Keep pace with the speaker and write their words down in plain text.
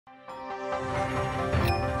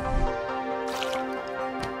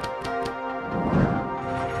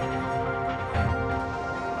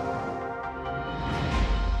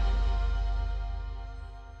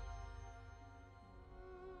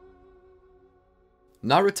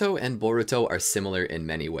Naruto and Boruto are similar in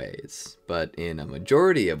many ways, but in a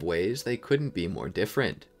majority of ways they couldn't be more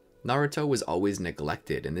different. Naruto was always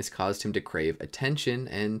neglected, and this caused him to crave attention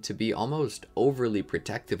and to be almost overly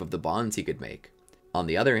protective of the bonds he could make. On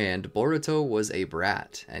the other hand, Boruto was a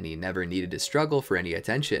brat, and he never needed to struggle for any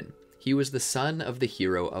attention. He was the son of the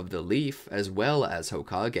hero of the leaf as well as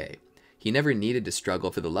Hokage. He never needed to struggle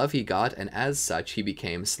for the love he got, and as such he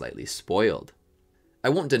became slightly spoiled. I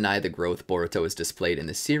won't deny the growth Boruto has displayed in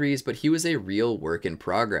the series, but he was a real work in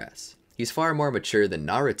progress. He's far more mature than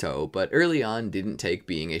Naruto, but early on didn't take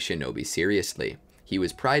being a shinobi seriously. He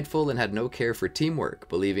was prideful and had no care for teamwork,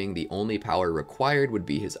 believing the only power required would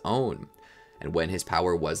be his own. And when his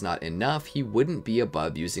power was not enough, he wouldn't be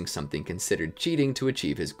above using something considered cheating to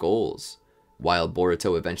achieve his goals. While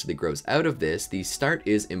Boruto eventually grows out of this, the start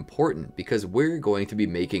is important because we're going to be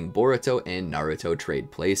making Boruto and Naruto trade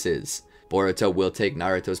places. Boruto will take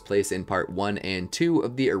Naruto's place in part 1 and 2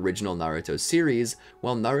 of the original Naruto series,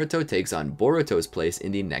 while Naruto takes on Boruto's place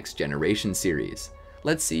in the Next Generation series.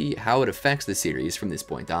 Let's see how it affects the series from this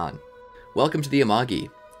point on. Welcome to the Amagi.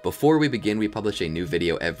 Before we begin, we publish a new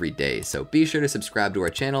video every day, so be sure to subscribe to our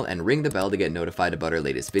channel and ring the bell to get notified about our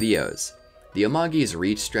latest videos. The Amagi's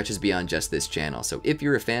reach stretches beyond just this channel, so if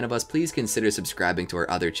you're a fan of us, please consider subscribing to our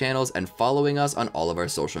other channels and following us on all of our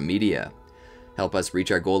social media. Help us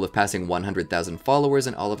reach our goal of passing 100,000 followers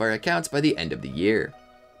on all of our accounts by the end of the year.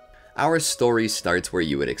 Our story starts where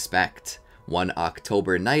you would expect. One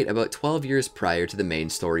October night about 12 years prior to the main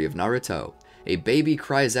story of Naruto. A baby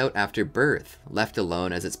cries out after birth, left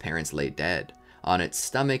alone as its parents lay dead. On its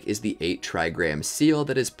stomach is the 8 trigram seal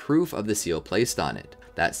that is proof of the seal placed on it.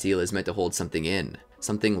 That seal is meant to hold something in,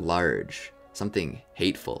 something large, something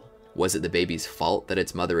hateful. Was it the baby's fault that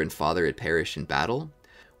its mother and father had perished in battle?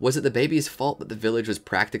 Was it the baby's fault that the village was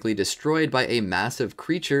practically destroyed by a massive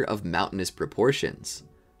creature of mountainous proportions?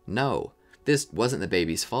 No, this wasn't the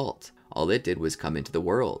baby's fault. All it did was come into the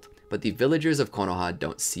world. But the villagers of Konoha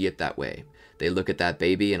don't see it that way. They look at that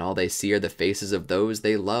baby and all they see are the faces of those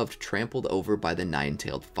they loved trampled over by the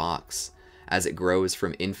 9-tailed fox. As it grows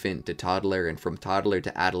from infant to toddler and from toddler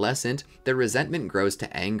to adolescent, their resentment grows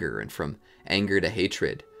to anger and from anger to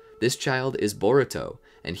hatred. This child is Boruto,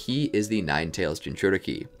 and he is the 9-tails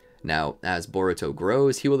Jinchuriki. Now, as Boruto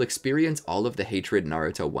grows, he will experience all of the hatred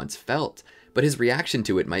Naruto once felt, but his reaction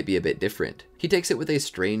to it might be a bit different. He takes it with a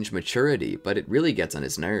strange maturity, but it really gets on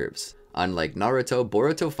his nerves. Unlike Naruto,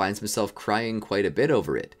 Boruto finds himself crying quite a bit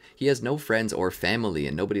over it. He has no friends or family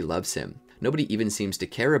and nobody loves him. Nobody even seems to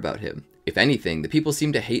care about him. If anything, the people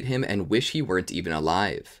seem to hate him and wish he weren't even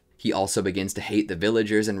alive. He also begins to hate the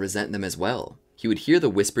villagers and resent them as well. He would hear the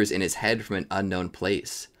whispers in his head from an unknown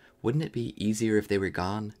place. Wouldn't it be easier if they were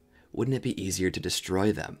gone? Wouldn't it be easier to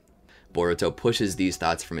destroy them? Boruto pushes these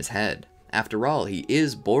thoughts from his head. After all, he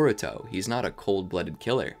is Boruto. He's not a cold-blooded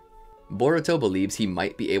killer. Boruto believes he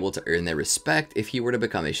might be able to earn their respect if he were to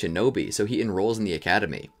become a shinobi, so he enrolls in the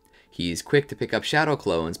academy. He's quick to pick up shadow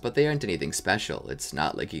clones, but they aren't anything special. It's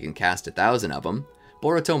not like he can cast 1,000 of them.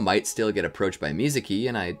 Boruto might still get approached by Mizuki,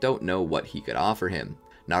 and I don't know what he could offer him.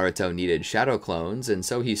 Naruto needed shadow clones, and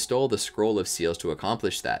so he stole the scroll of seals to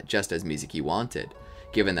accomplish that, just as Mizuki wanted.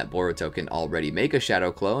 Given that Boruto can already make a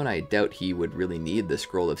shadow clone, I doubt he would really need the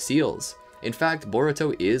scroll of seals. In fact,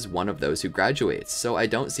 Boruto is one of those who graduates, so I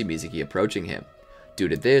don't see Mizuki approaching him. Due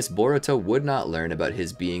to this, Boruto would not learn about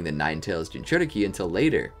his being the 9-tails Jinchuriki until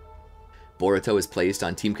later. Boruto is placed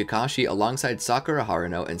on Team Kakashi alongside Sakura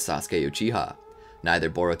Haruno and Sasuke Uchiha. Neither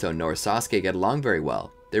Boruto nor Sasuke get along very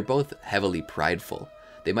well. They're both heavily prideful.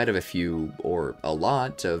 They might have a few, or a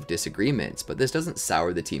lot, of disagreements, but this doesn't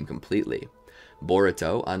sour the team completely.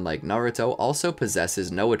 Boruto, unlike Naruto, also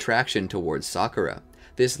possesses no attraction towards Sakura.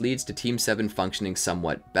 This leads to Team 7 functioning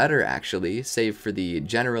somewhat better actually, save for the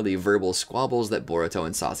generally verbal squabbles that Boruto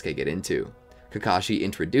and Sasuke get into. Kakashi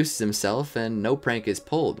introduces himself and no prank is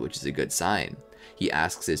pulled, which is a good sign. He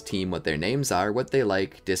asks his team what their names are, what they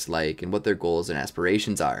like, dislike, and what their goals and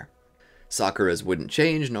aspirations are. Sakura's wouldn't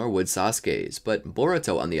change, nor would Sasuke's, but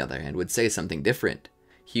Boruto, on the other hand, would say something different.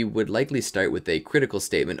 He would likely start with a critical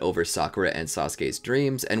statement over Sakura and Sasuke's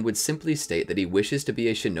dreams, and would simply state that he wishes to be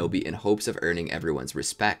a shinobi in hopes of earning everyone's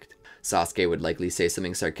respect. Sasuke would likely say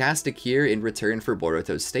something sarcastic here in return for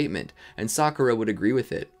Boruto's statement, and Sakura would agree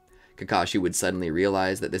with it. Kakashi would suddenly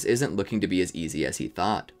realize that this isn't looking to be as easy as he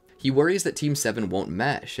thought. He worries that Team 7 won't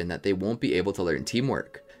mesh, and that they won't be able to learn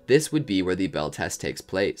teamwork. This would be where the bell test takes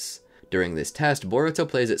place. During this test, Boruto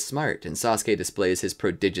plays it smart, and Sasuke displays his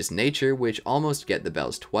prodigious nature, which almost get the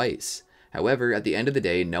bells twice. However, at the end of the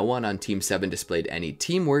day, no one on Team 7 displayed any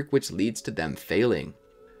teamwork, which leads to them failing.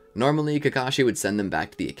 Normally, Kakashi would send them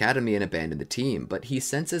back to the academy and abandon the team, but he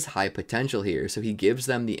senses high potential here, so he gives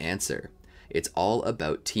them the answer. It's all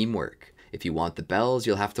about teamwork. If you want the bells,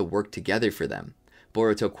 you'll have to work together for them.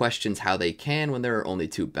 Boruto questions how they can when there are only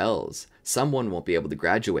 2 bells. Someone won't be able to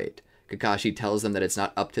graduate. Kakashi tells them that it's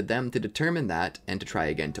not up to them to determine that and to try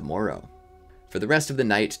again tomorrow. For the rest of the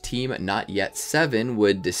night, Team Not Yet 7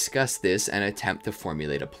 would discuss this and attempt to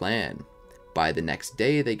formulate a plan. By the next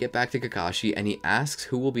day, they get back to Kakashi and he asks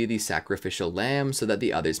who will be the sacrificial lamb so that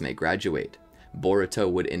the others may graduate. Boruto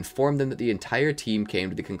would inform them that the entire team came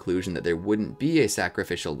to the conclusion that there wouldn't be a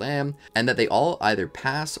sacrificial lamb and that they all either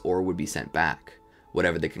pass or would be sent back.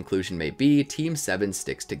 Whatever the conclusion may be, Team 7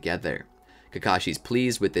 sticks together. Kakashi's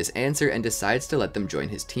pleased with this answer and decides to let them join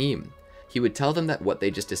his team. He would tell them that what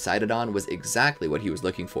they just decided on was exactly what he was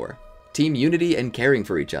looking for. Team unity and caring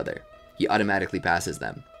for each other. He automatically passes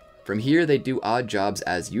them. From here, they do odd jobs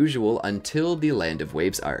as usual until the Land of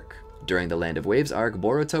Waves arc. During the Land of Waves arc,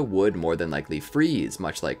 Boruto would more than likely freeze,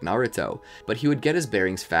 much like Naruto, but he would get his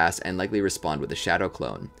bearings fast and likely respond with a shadow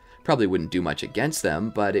clone. Probably wouldn't do much against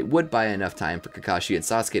them, but it would buy enough time for Kakashi and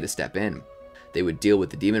Sasuke to step in. They would deal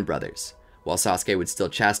with the Demon Brothers. While Sasuke would still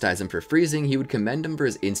chastise him for freezing, he would commend him for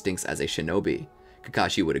his instincts as a shinobi.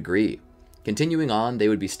 Kakashi would agree. Continuing on, they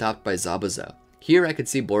would be stopped by Zabuza. Here I could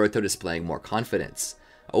see Boruto displaying more confidence.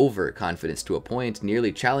 Overconfidence to a point,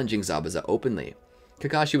 nearly challenging Zabuza openly.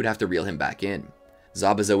 Kakashi would have to reel him back in.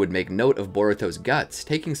 Zabuza would make note of Boruto's guts,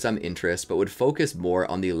 taking some interest, but would focus more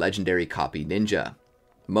on the legendary copy ninja.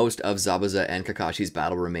 Most of Zabuza and Kakashi's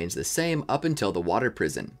battle remains the same up until the water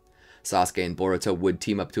prison. Sasuke and Boruto would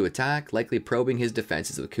team up to attack, likely probing his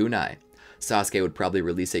defenses with kunai. Sasuke would probably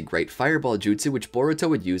release a great fireball jutsu which Boruto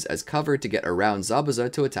would use as cover to get around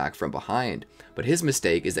Zabuza to attack from behind, but his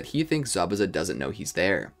mistake is that he thinks Zabuza doesn't know he's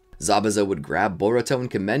there. Zabuza would grab Boruto and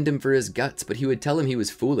commend him for his guts, but he would tell him he was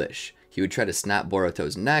foolish. He would try to snap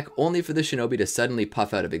Boruto's neck, only for the shinobi to suddenly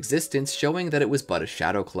puff out of existence, showing that it was but a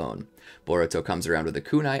shadow clone. Boruto comes around with a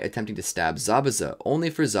kunai, attempting to stab Zabuza, only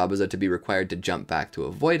for Zabuza to be required to jump back to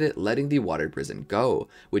avoid it, letting the water prison go,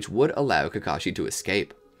 which would allow Kakashi to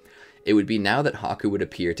escape. It would be now that Haku would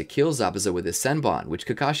appear to kill Zabuza with his senbon, which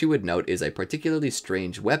Kakashi would note is a particularly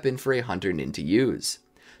strange weapon for a hunter nin to use.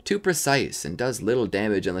 Too precise, and does little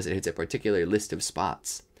damage unless it hits a particular list of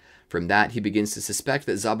spots. From that, he begins to suspect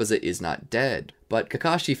that Zabuza is not dead, but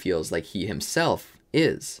Kakashi feels like he himself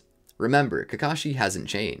is. Remember, Kakashi hasn't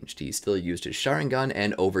changed. He still used his Sharingan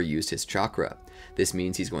and overused his chakra. This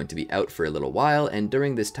means he's going to be out for a little while, and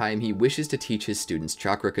during this time he wishes to teach his students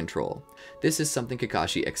chakra control. This is something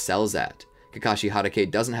Kakashi excels at. Kakashi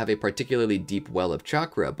Hatake doesn't have a particularly deep well of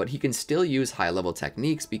chakra, but he can still use high-level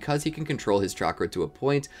techniques because he can control his chakra to a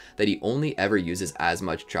point that he only ever uses as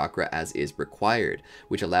much chakra as is required,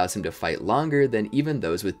 which allows him to fight longer than even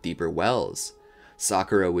those with deeper wells.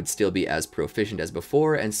 Sakura would still be as proficient as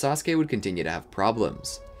before, and Sasuke would continue to have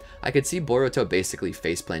problems. I could see Boruto basically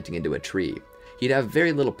face-planting into a tree. He'd have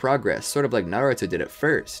very little progress, sort of like Naruto did at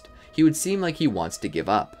first. He would seem like he wants to give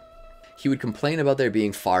up. He would complain about there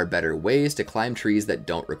being far better ways to climb trees that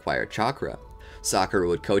don't require chakra. Sakura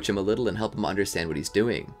would coach him a little and help him understand what he's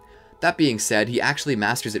doing. That being said, he actually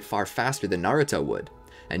masters it far faster than Naruto would.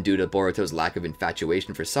 And due to Boruto's lack of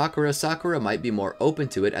infatuation for Sakura, Sakura might be more open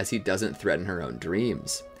to it as he doesn't threaten her own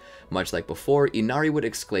dreams. Much like before, Inari would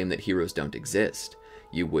exclaim that heroes don't exist.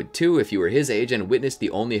 You would too if you were his age and witnessed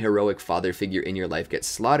the only heroic father figure in your life get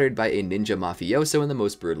slaughtered by a ninja mafioso in the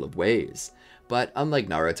most brutal of ways. But unlike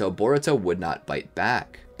Naruto, Boruto would not bite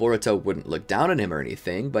back. Boruto wouldn't look down on him or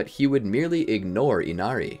anything, but he would merely ignore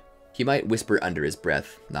Inari. He might whisper under his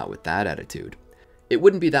breath, not with that attitude. It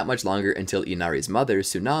wouldn't be that much longer until Inari's mother,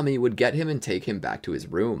 Tsunami, would get him and take him back to his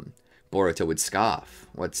room. Boruto would scoff.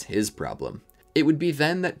 What's his problem? It would be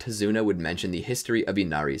then that Tazuna would mention the history of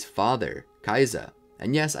Inari's father, Kaiza.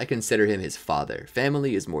 And yes, I consider him his father.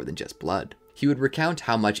 Family is more than just blood. He would recount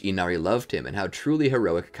how much Inari loved him and how truly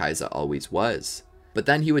heroic Kaiza always was. But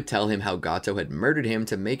then he would tell him how Gato had murdered him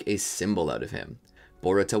to make a symbol out of him.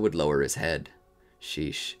 Boruto would lower his head.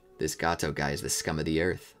 Sheesh, this Gato guy is the scum of the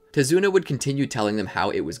earth. Tazuna would continue telling them how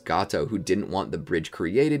it was Gato who didn't want the bridge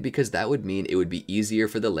created because that would mean it would be easier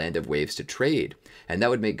for the Land of Waves to trade, and that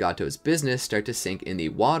would make Gato's business start to sink in the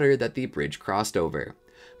water that the bridge crossed over.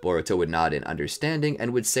 Boruto would nod in understanding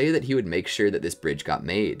and would say that he would make sure that this bridge got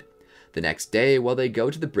made. The next day, while they go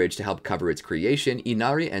to the bridge to help cover its creation,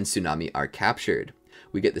 Inari and Tsunami are captured.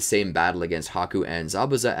 We get the same battle against Haku and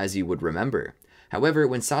Zabuza as you would remember. However,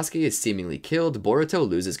 when Sasuke is seemingly killed, Boruto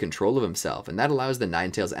loses control of himself, and that allows the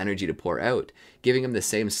Ninetales energy to pour out, giving him the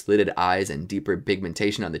same slitted eyes and deeper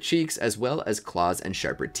pigmentation on the cheeks, as well as claws and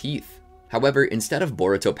sharper teeth. However, instead of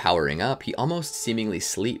Boruto powering up, he almost seemingly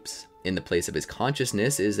sleeps. In the place of his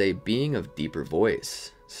consciousness is a being of deeper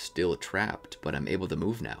voice. Still trapped, but I'm able to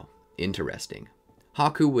move now. Interesting.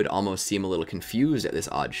 Haku would almost seem a little confused at this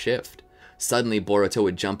odd shift. Suddenly, Boruto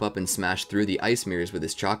would jump up and smash through the ice mirrors with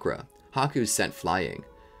his chakra. Haku's sent flying.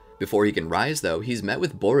 Before he can rise though, he's met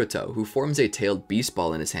with Boruto, who forms a tailed beast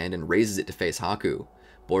ball in his hand and raises it to face Haku.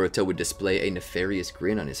 Boruto would display a nefarious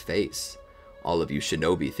grin on his face. All of you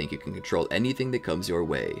shinobi think you can control anything that comes your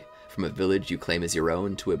way. From a village you claim as your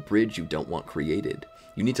own to a bridge you don't want created.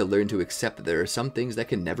 You need to learn to accept that there are some things that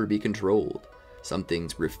can never be controlled. Some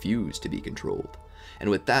things refuse to be controlled. And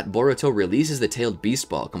with that, Boruto releases the tailed beast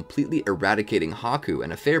ball, completely eradicating Haku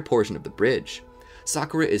and a fair portion of the bridge.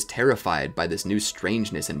 Sakura is terrified by this new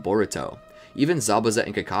strangeness in Boruto. Even Zabuza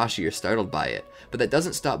and Kakashi are startled by it, but that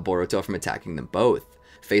doesn't stop Boruto from attacking them both.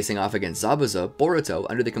 Facing off against Zabuza, Boruto,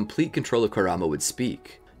 under the complete control of Kurama, would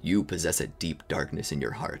speak. You possess a deep darkness in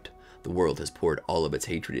your heart. The world has poured all of its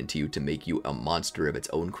hatred into you to make you a monster of its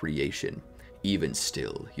own creation. Even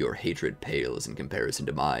still, your hatred pales in comparison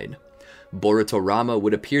to mine. Boruto Rama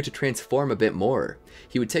would appear to transform a bit more.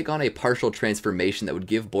 He would take on a partial transformation that would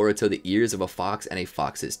give Boruto the ears of a fox and a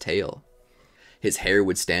fox's tail. His hair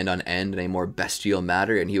would stand on end in a more bestial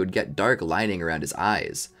manner, and he would get dark lining around his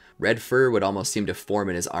eyes. Red fur would almost seem to form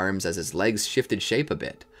in his arms as his legs shifted shape a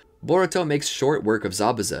bit. Boruto makes short work of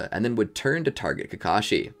Zabuza, and then would turn to target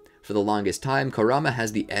Kakashi. For the longest time, Kurama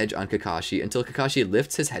has the edge on Kakashi until Kakashi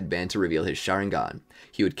lifts his headband to reveal his Sharingan.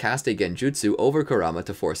 He would cast a genjutsu over Kurama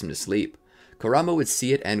to force him to sleep. Kurama would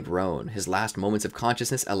see it and groan, his last moments of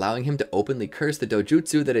consciousness allowing him to openly curse the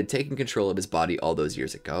dojutsu that had taken control of his body all those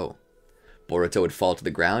years ago. Boruto would fall to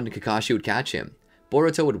the ground and Kakashi would catch him.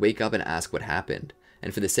 Boruto would wake up and ask what happened,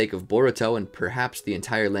 and for the sake of Boruto and perhaps the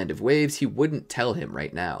entire Land of Waves, he wouldn't tell him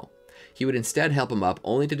right now. He would instead help him up,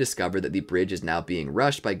 only to discover that the bridge is now being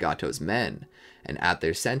rushed by Gato's men, and at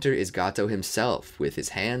their center is Gato himself, with his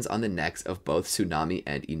hands on the necks of both Tsunami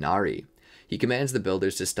and Inari. He commands the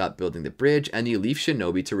builders to stop building the bridge and the Leaf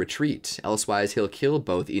Shinobi to retreat, elsewise he'll kill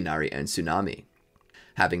both Inari and Tsunami.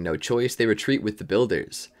 Having no choice, they retreat with the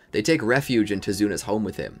builders. They take refuge in Tezuna's home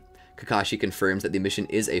with him. Kakashi confirms that the mission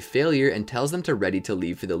is a failure and tells them to ready to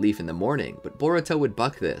leave for the Leaf in the morning, but Boruto would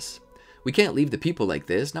buck this. We can't leave the people like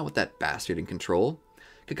this, not with that bastard in control.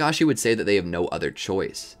 Kakashi would say that they have no other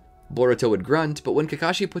choice. Boruto would grunt, but when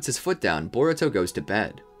Kakashi puts his foot down, Boruto goes to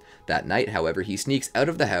bed. That night, however, he sneaks out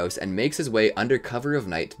of the house and makes his way under cover of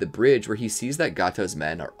night to the bridge, where he sees that Gato's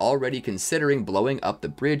men are already considering blowing up the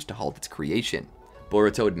bridge to halt its creation.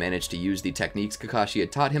 Boruto had managed to use the techniques Kakashi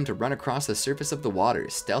had taught him to run across the surface of the water,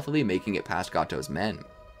 stealthily making it past Gato's men.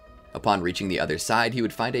 Upon reaching the other side, he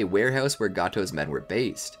would find a warehouse where Gato's men were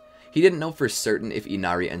based. He didn't know for certain if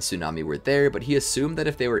Inari and Tsunami were there, but he assumed that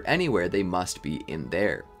if they were anywhere, they must be in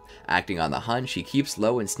there. Acting on the hunch, he keeps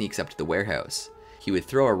low and sneaks up to the warehouse. He would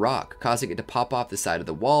throw a rock, causing it to pop off the side of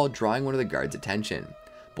the wall, drawing one of the guards' attention.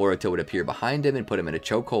 Boruto would appear behind him and put him in a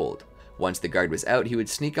chokehold. Once the guard was out, he would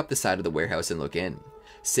sneak up the side of the warehouse and look in.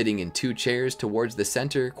 Sitting in two chairs towards the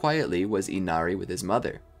center, quietly, was Inari with his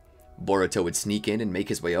mother. Boruto would sneak in and make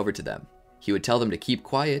his way over to them. He would tell them to keep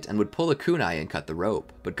quiet and would pull a kunai and cut the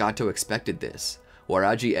rope, but Gato expected this.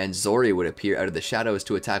 Waraji and Zori would appear out of the shadows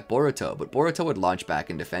to attack Boruto, but Boruto would launch back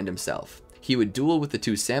and defend himself. He would duel with the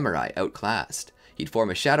two samurai, outclassed. He'd form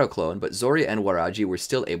a shadow clone, but Zori and Waraji were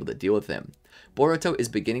still able to deal with him. Boruto is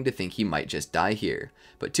beginning to think he might just die here,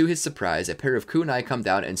 but to his surprise, a pair of kunai come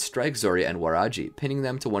down and strike Zori and Waraji, pinning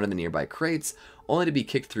them to one of the nearby crates, only to be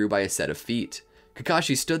kicked through by a set of feet.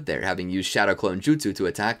 Kakashi stood there, having used Shadow Clone Jutsu to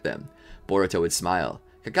attack them. Boruto would smile.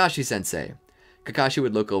 Kakashi-sensei. Kakashi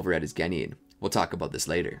would look over at his genin. We'll talk about this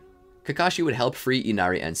later. Kakashi would help free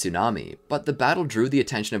Inari and Tsunami, but the battle drew the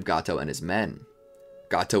attention of Gato and his men.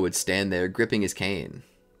 Gato would stand there, gripping his cane.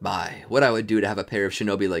 My, what I would do to have a pair of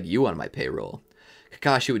shinobi like you on my payroll.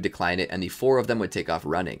 Kakashi would decline it, and the four of them would take off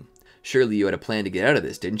running. Surely you had a plan to get out of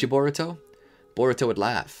this, didn't you, Boruto? Boruto would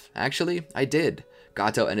laugh. Actually, I did.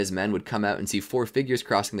 Gato and his men would come out and see four figures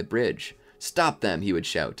crossing the bridge. Stop them, he would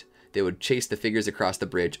shout. They would chase the figures across the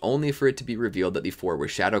bridge, only for it to be revealed that the four were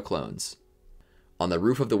shadow clones. On the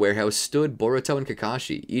roof of the warehouse stood Boruto and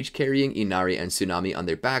Kakashi, each carrying Inari and Tsunami on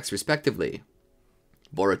their backs respectively.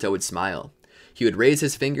 Boruto would smile. He would raise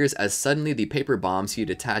his fingers as suddenly the paper bombs he had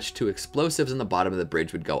attached to explosives on the bottom of the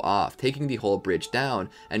bridge would go off, taking the whole bridge down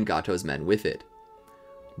and Gato's men with it.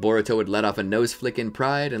 Boruto would let off a nose flick in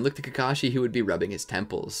pride and look to Kakashi, who would be rubbing his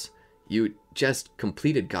temples. You just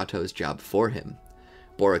completed Gato's job for him.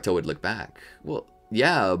 Boruto would look back. Well,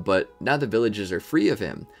 yeah, but now the villagers are free of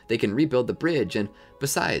him. They can rebuild the bridge, and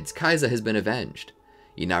besides, Kaiza has been avenged.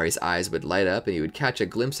 Inari's eyes would light up and he would catch a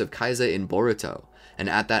glimpse of Kaiza in Boruto, and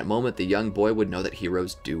at that moment the young boy would know that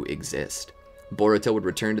heroes do exist. Boruto would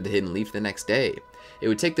return to the Hidden Leaf the next day. It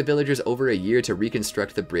would take the villagers over a year to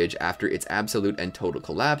reconstruct the bridge after its absolute and total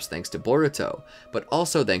collapse thanks to Boruto, but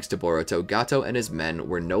also thanks to Boruto, Gato and his men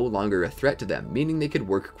were no longer a threat to them, meaning they could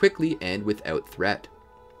work quickly and without threat.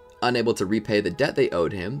 Unable to repay the debt they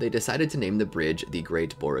owed him, they decided to name the bridge the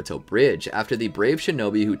Great Boruto Bridge, after the brave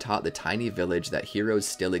shinobi who taught the tiny village that heroes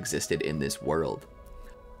still existed in this world.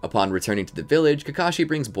 Upon returning to the village, Kakashi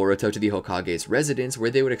brings Boruto to the Hokage's residence where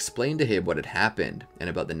they would explain to him what had happened, and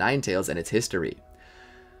about the Nine Tails and its history.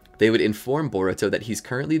 They would inform Boruto that he's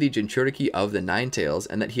currently the Jinchuriki of the Nine Tails,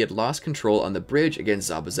 and that he had lost control on the bridge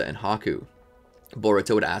against Zabuza and Haku.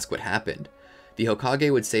 Boruto would ask what happened. The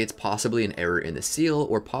Hokage would say it's possibly an error in the seal,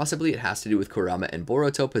 or possibly it has to do with Kurama and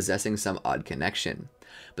Boruto possessing some odd connection.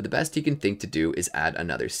 But the best he can think to do is add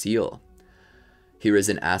another seal.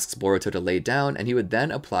 Hiruzen asks Boruto to lay down, and he would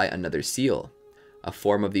then apply another seal. A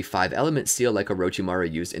form of the 5-element seal like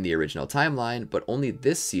Orochimaru used in the original timeline, but only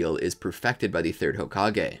this seal is perfected by the 3rd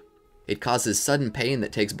Hokage. It causes sudden pain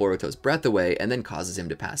that takes Boruto's breath away, and then causes him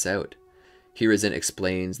to pass out. Hiruzen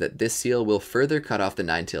explains that this seal will further cut off the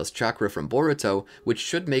Nine Tails chakra from Boruto, which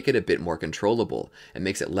should make it a bit more controllable, and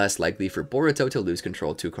makes it less likely for Boruto to lose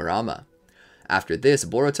control to Kurama. After this,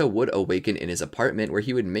 Boruto would awaken in his apartment where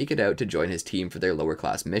he would make it out to join his team for their lower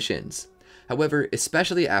class missions. However,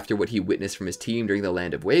 especially after what he witnessed from his team during the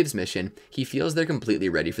Land of Waves mission, he feels they're completely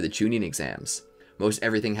ready for the Chunin exams. Most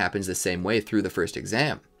everything happens the same way through the first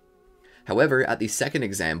exam. However, at the second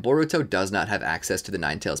exam, Boruto does not have access to the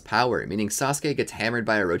Nine Tails power, meaning Sasuke gets hammered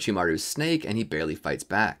by Orochimaru's snake and he barely fights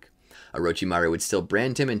back. Orochimaru would still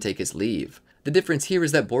brand him and take his leave. The difference here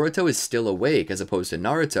is that Boruto is still awake as opposed to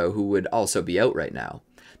Naruto, who would also be out right now.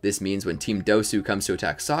 This means when Team Dosu comes to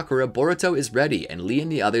attack Sakura, Boruto is ready and Lee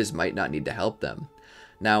and the others might not need to help them.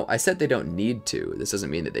 Now, I said they don't need to. This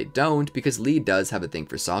doesn't mean that they don't, because Lee does have a thing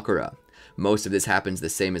for Sakura. Most of this happens the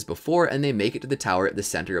same as before, and they make it to the tower at the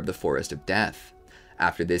center of the Forest of Death.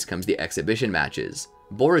 After this comes the exhibition matches.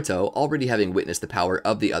 Boruto, already having witnessed the power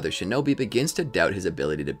of the other shinobi, begins to doubt his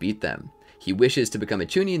ability to beat them. He wishes to become a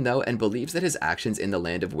Chunin though, and believes that his actions in the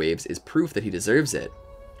Land of Waves is proof that he deserves it.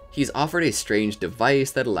 He's offered a strange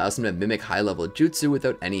device that allows him to mimic high-level jutsu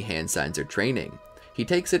without any hand signs or training. He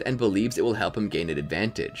takes it and believes it will help him gain an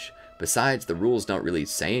advantage. Besides, the rules don't really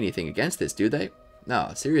say anything against this, do they?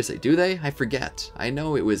 No, seriously, do they? I forget. I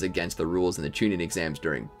know it was against the rules in the Chunin exams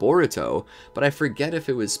during Boruto, but I forget if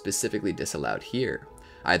it was specifically disallowed here.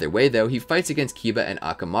 Either way though, he fights against Kiba and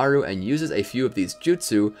Akamaru and uses a few of these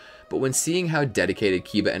jutsu, but when seeing how dedicated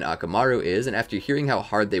Kiba and Akamaru is, and after hearing how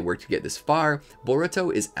hard they worked to get this far,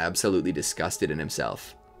 Boruto is absolutely disgusted in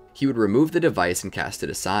himself. He would remove the device and cast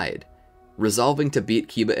it aside, resolving to beat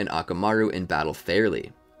Kiba and Akamaru in battle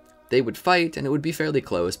fairly. They would fight, and it would be fairly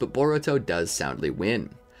close, but Boruto does soundly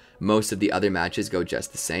win. Most of the other matches go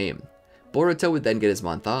just the same. Boruto would then get his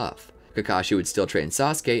month off. Kakashi would still train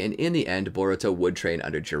Sasuke, and in the end, Boruto would train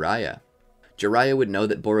under Jiraiya. Jiraiya would know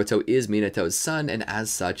that Boruto is Minato's son, and as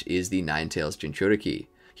such is the Nine Tails Jinchuriki.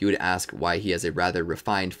 He would ask why he has a rather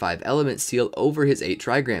refined 5-element seal over his 8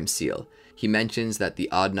 trigram seal. He mentions that the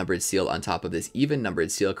odd-numbered seal on top of this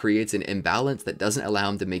even-numbered seal creates an imbalance that doesn't allow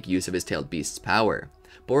him to make use of his tailed beast's power.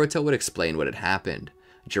 Boruto would explain what had happened.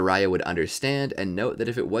 Jiraiya would understand and note that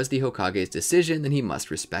if it was the Hokage's decision, then he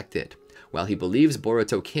must respect it. While he believes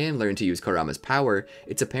Boruto can learn to use Kurama's power,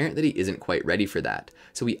 it's apparent that he isn't quite ready for that,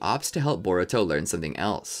 so he opts to help Boruto learn something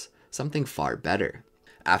else, something far better.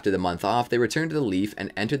 After the month off, they return to the Leaf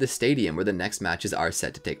and enter the stadium where the next matches are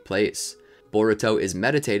set to take place. Boruto is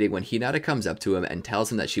meditating when Hinata comes up to him and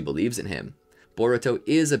tells him that she believes in him. Boruto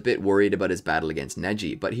is a bit worried about his battle against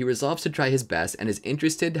Neji, but he resolves to try his best and is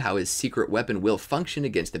interested how his secret weapon will function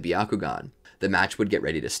against the Byakugan. The match would get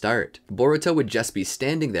ready to start. Boruto would just be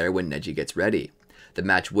standing there when Neji gets ready. The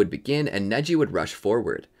match would begin and Neji would rush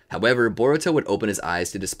forward. However, Boruto would open his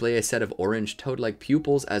eyes to display a set of orange toad-like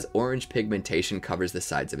pupils as orange pigmentation covers the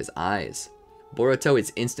sides of his eyes. Boruto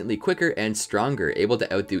is instantly quicker and stronger, able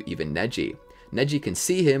to outdo even Neji. Neji can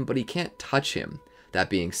see him, but he can't touch him. That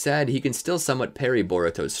being said, he can still somewhat parry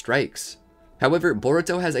Boruto's strikes. However,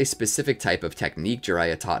 Boruto has a specific type of technique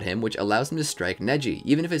Jiraiya taught him which allows him to strike Neji,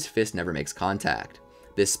 even if his fist never makes contact.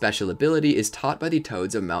 This special ability is taught by the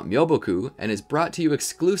toads of Mount Myoboku and is brought to you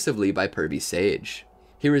exclusively by Pervy Sage.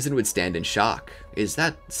 Hiruzen would stand in shock. Is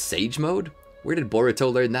that Sage mode? Where did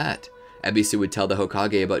Boruto learn that? Ebisu would tell the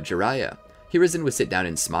Hokage about Jiraiya. Hiruzen would sit down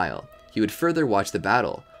and smile. He would further watch the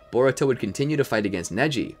battle. Boruto would continue to fight against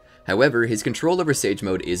Neji. However, his control over Sage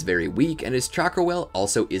Mode is very weak, and his chakra well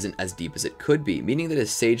also isn't as deep as it could be, meaning that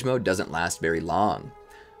his Sage Mode doesn't last very long.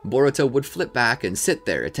 Boruto would flip back and sit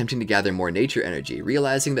there, attempting to gather more nature energy,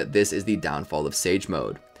 realizing that this is the downfall of Sage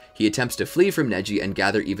Mode. He attempts to flee from Neji and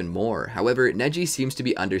gather even more. However, Neji seems to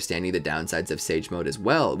be understanding the downsides of Sage Mode as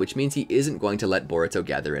well, which means he isn't going to let Boruto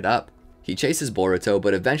gather it up. He chases Boruto,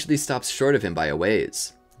 but eventually stops short of him by a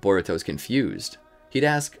ways. Boruto's confused. He'd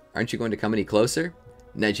ask, "Aren't you going to come any closer?"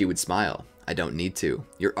 Neji would smile. "I don't need to.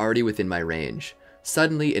 You're already within my range."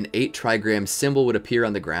 Suddenly, an 8 trigram symbol would appear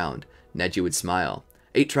on the ground. Neji would smile.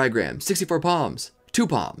 8 trigrams, 64 palms, 2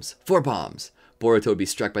 palms, 4 palms. Boruto would be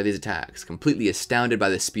struck by these attacks, completely astounded by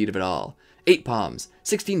the speed of it all. 8 palms,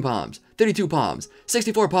 16 palms, 32 palms,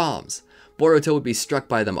 64 palms. Boruto would be struck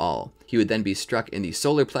by them all. He would then be struck in the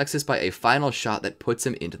solar plexus by a final shot that puts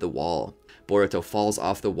him into the wall. Boruto falls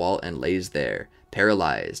off the wall and lays there,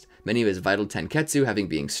 paralyzed, many of his vital tenketsu having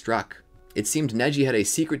been struck. It seemed Neji had a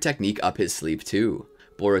secret technique up his sleeve too.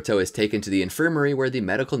 Boruto is taken to the infirmary where the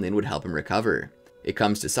medical nin would help him recover. It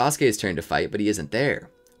comes to Sasuke's turn to fight, but he isn't there.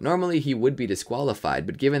 Normally he would be disqualified,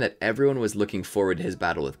 but given that everyone was looking forward to his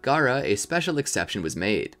battle with Gaara, a special exception was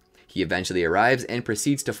made. He eventually arrives and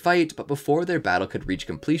proceeds to fight, but before their battle could reach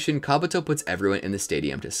completion, Kabuto puts everyone in the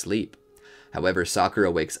stadium to sleep. However, Sakura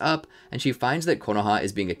wakes up, and she finds that Konoha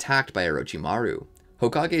is being attacked by Orochimaru.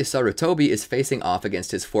 Hokage Sarutobi is facing off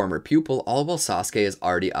against his former pupil, all while Sasuke is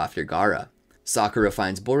already after Gaara. Sakura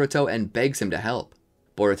finds Boruto and begs him to help.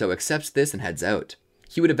 Boruto accepts this and heads out.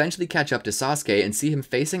 He would eventually catch up to Sasuke and see him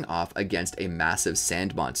facing off against a massive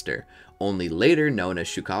sand monster, only later known as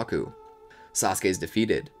Shukaku. Sasuke is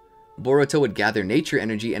defeated. Boruto would gather nature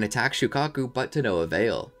energy and attack Shukaku, but to no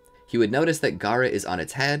avail. He would notice that Gaara is on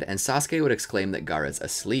its head, and Sasuke would exclaim that Gaara's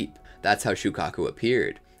asleep. That's how Shukaku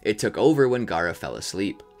appeared. It took over when Gaara fell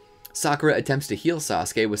asleep. Sakura attempts to heal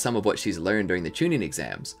Sasuke with some of what she's learned during the Chunin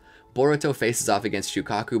exams. Boruto faces off against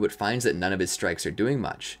Shukaku but finds that none of his strikes are doing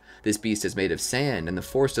much. This beast is made of sand, and the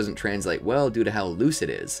force doesn't translate well due to how loose it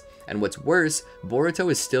is. And what's worse, Boruto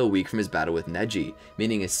is still weak from his battle with Neji,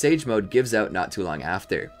 meaning his Sage Mode gives out not too long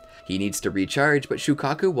after. He needs to recharge, but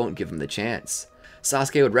Shukaku won't give him the chance.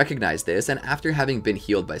 Sasuke would recognize this, and after having been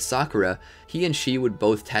healed by Sakura, he and she would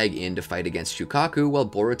both tag in to fight against Shukaku while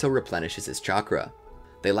Boruto replenishes his chakra.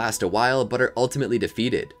 They last a while, but are ultimately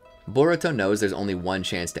defeated. Boruto knows there's only one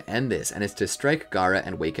chance to end this, and it's to strike Gaara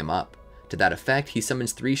and wake him up. To that effect, he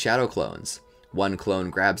summons 3 shadow clones. One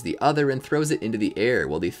clone grabs the other and throws it into the air,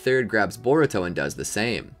 while the third grabs Boruto and does the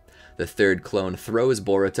same. The third clone throws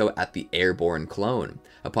Boruto at the airborne clone.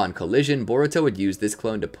 Upon collision, Boruto would use this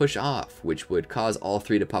clone to push off, which would cause all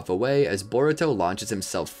 3 to puff away as Boruto launches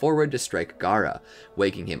himself forward to strike Gaara,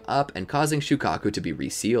 waking him up and causing Shukaku to be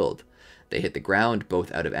resealed. They hit the ground,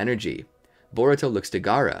 both out of energy. Boruto looks to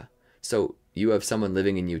Gaara. "So, you have someone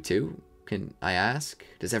living in you too? Can I ask?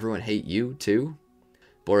 Does everyone hate you too?"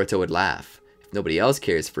 Boruto would laugh. "If nobody else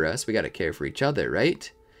cares for us, we gotta care for each other, right?"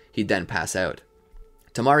 He'd then pass out.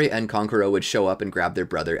 Temari and Kankuro would show up and grab their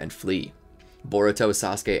brother and flee. Boruto,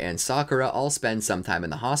 Sasuke, and Sakura all spend some time in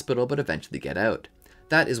the hospital but eventually get out.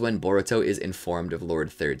 That is when Boruto is informed of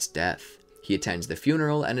Lord Third's death. He attends the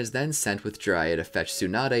funeral and is then sent with Jiraiya to fetch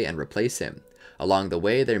Tsunade and replace him. Along the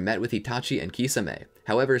way, they're met with Itachi and Kisame.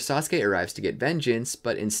 However, Sasuke arrives to get vengeance,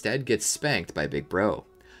 but instead gets spanked by Big Bro.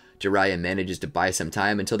 Jiraiya manages to buy some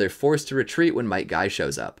time until they're forced to retreat when Might Guy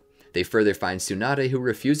shows up. They further find Tsunade, who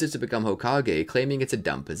refuses to become Hokage, claiming it's a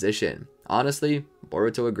dumb position. Honestly,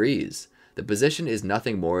 Boruto agrees. The position is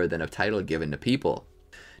nothing more than a title given to people.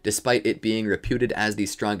 Despite it being reputed as the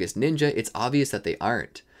strongest ninja, it's obvious that they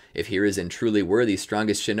aren't. If Hiruzen truly were the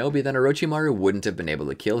strongest shinobi, then Orochimaru wouldn't have been able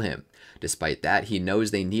to kill him. Despite that, he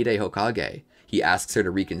knows they need a Hokage. He asks her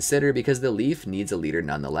to reconsider because the Leaf needs a leader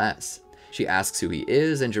nonetheless. She asks who he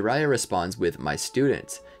is, and Jiraiya responds with, "My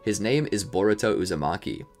student. His name is Boruto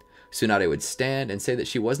Uzumaki." Tsunade would stand and say that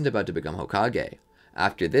she wasn't about to become Hokage.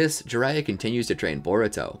 After this, Jiraiya continues to train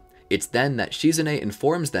Boruto. It's then that Shizune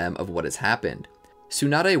informs them of what has happened.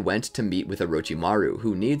 Tsunade went to meet with Orochimaru,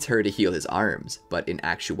 who needs her to heal his arms, but in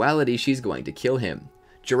actuality she's going to kill him.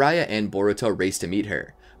 Jiraiya and Boruto race to meet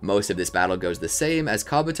her. Most of this battle goes the same, as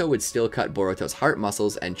Kabuto would still cut Boruto's heart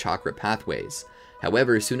muscles and chakra pathways.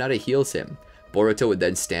 However, Tsunade heals him. Boruto would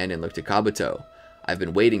then stand and look to Kabuto. "I've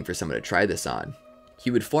been waiting for someone to try this on." He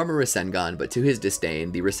would form a Rasengan, but to his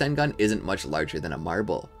disdain, the Rasengan isn't much larger than a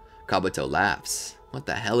marble. Kabuto laughs. "What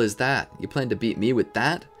the hell is that? You plan to beat me with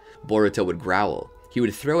that?" Boruto would growl. He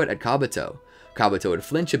would throw it at Kabuto. Kabuto would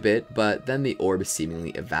flinch a bit, but then the orb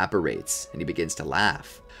seemingly evaporates, and he begins to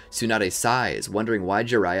laugh. Tsunade sighs, wondering why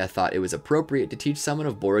Jiraiya thought it was appropriate to teach someone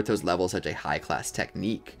of Boruto's level such a high-class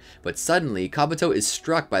technique. But suddenly, Kabuto is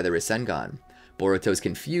struck by the Rasengan. Boruto's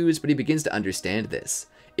confused, but he begins to understand this.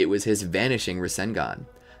 It was his vanishing Rasengan.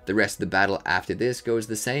 The rest of the battle after this goes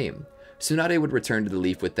the same. Tsunade would return to the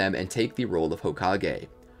leaf with them and take the role of Hokage.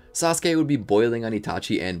 Sasuke would be boiling on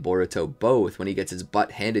Itachi and Boruto both when he gets his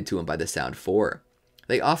butt handed to him by the Sound Four.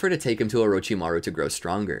 They offer to take him to Orochimaru to grow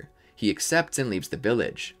stronger. He accepts and leaves the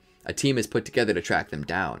village. A team is put together to track them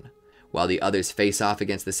down. While the others face off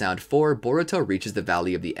against the Sound Four, Boruto reaches the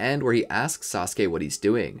Valley of the End where he asks Sasuke what he's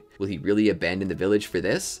doing. Will he really abandon the village for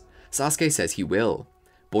this? Sasuke says he will.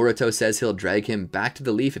 Boruto says he'll drag him back to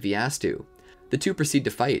the leaf if he has to. The two proceed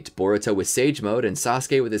to fight, Boruto with Sage Mode and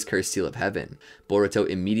Sasuke with his Cursed Seal of Heaven. Boruto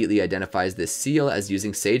immediately identifies this seal as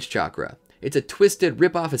using Sage Chakra. "It's a twisted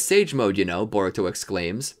rip-off of Sage Mode, you know," Boruto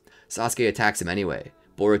exclaims. Sasuke attacks him anyway.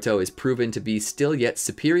 Boruto is proven to be still yet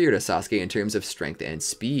superior to Sasuke in terms of strength and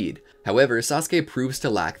speed. However, Sasuke proves to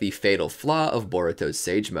lack the fatal flaw of Boruto's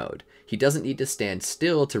Sage Mode. He doesn't need to stand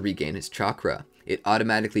still to regain his chakra. It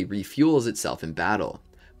automatically refuels itself in battle.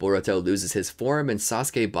 Boruto loses his form and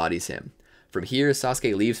Sasuke bodies him. From here,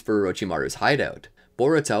 Sasuke leaves for Orochimaru's hideout.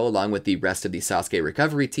 Boruto, along with the rest of the Sasuke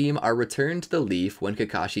recovery team, are returned to the leaf when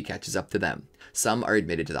Kakashi catches up to them. Some are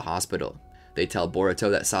admitted to the hospital. They tell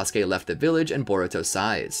Boruto that Sasuke left the village and Boruto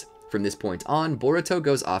sighs. From this point on, Boruto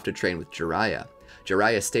goes off to train with Jiraiya.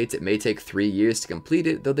 Jiraiya states it may take 3 years to complete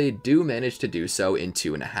it, though they do manage to do so in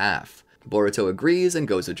 2.5. Boruto agrees and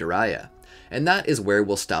goes with Jiraiya. And that is where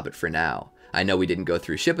we'll stop it for now. I know we didn't go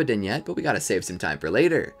through Shippuden yet, but we gotta save some time for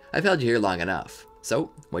later. I've held you here long enough.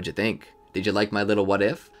 So, what'd you think? Did you like my little what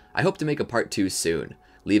if? I hope to make a part 2 soon.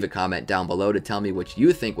 Leave a comment down below to tell me what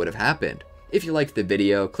you think would have happened. If you liked the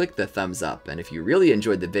video, click the thumbs up, and if you really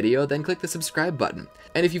enjoyed the video, then click the subscribe button.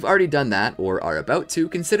 And if you've already done that, or are about to,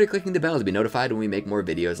 consider clicking the bell to be notified when we make more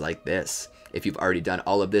videos like this. If you've already done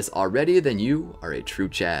all of this already, then you are a true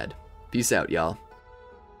Chad. Peace out, y'all.